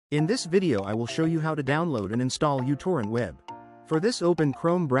In this video I will show you how to download and install uTorrent Web. For this, open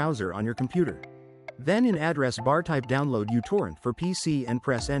Chrome browser on your computer. Then in address bar type download uTorrent for PC and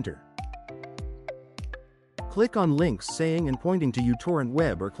press enter. Click on links saying and pointing to uTorrent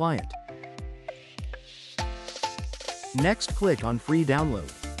Web or client. Next click on free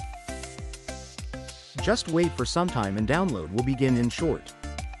download. Just wait for some time and download will begin in short.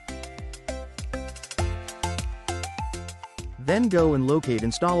 Then go and locate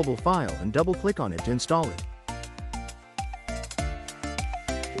installable file and double click on it to install it.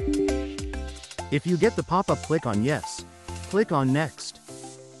 If you get the pop-up, click on yes. Click on next.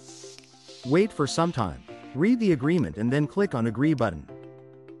 Wait for some time. Read the agreement and then click on agree button.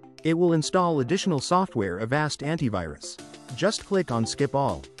 It will install additional software, Avast antivirus. Just click on skip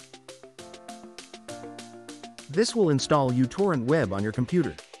all. This will install uTorrent Web on your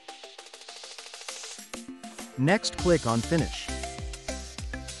computer. Next click on finish.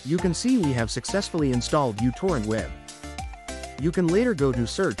 You can see we have successfully installed uTorrent Web. You can later go to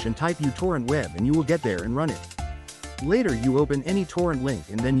search and type uTorrent Web and you will get there and run it. Later you open any torrent link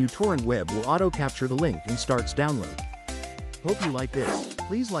and then uTorrent Web will auto-capture the link and starts download. Hope you like this.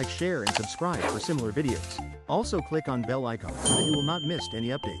 Please like, share and subscribe for similar videos. Also click on bell icon so that you will not miss any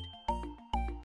update.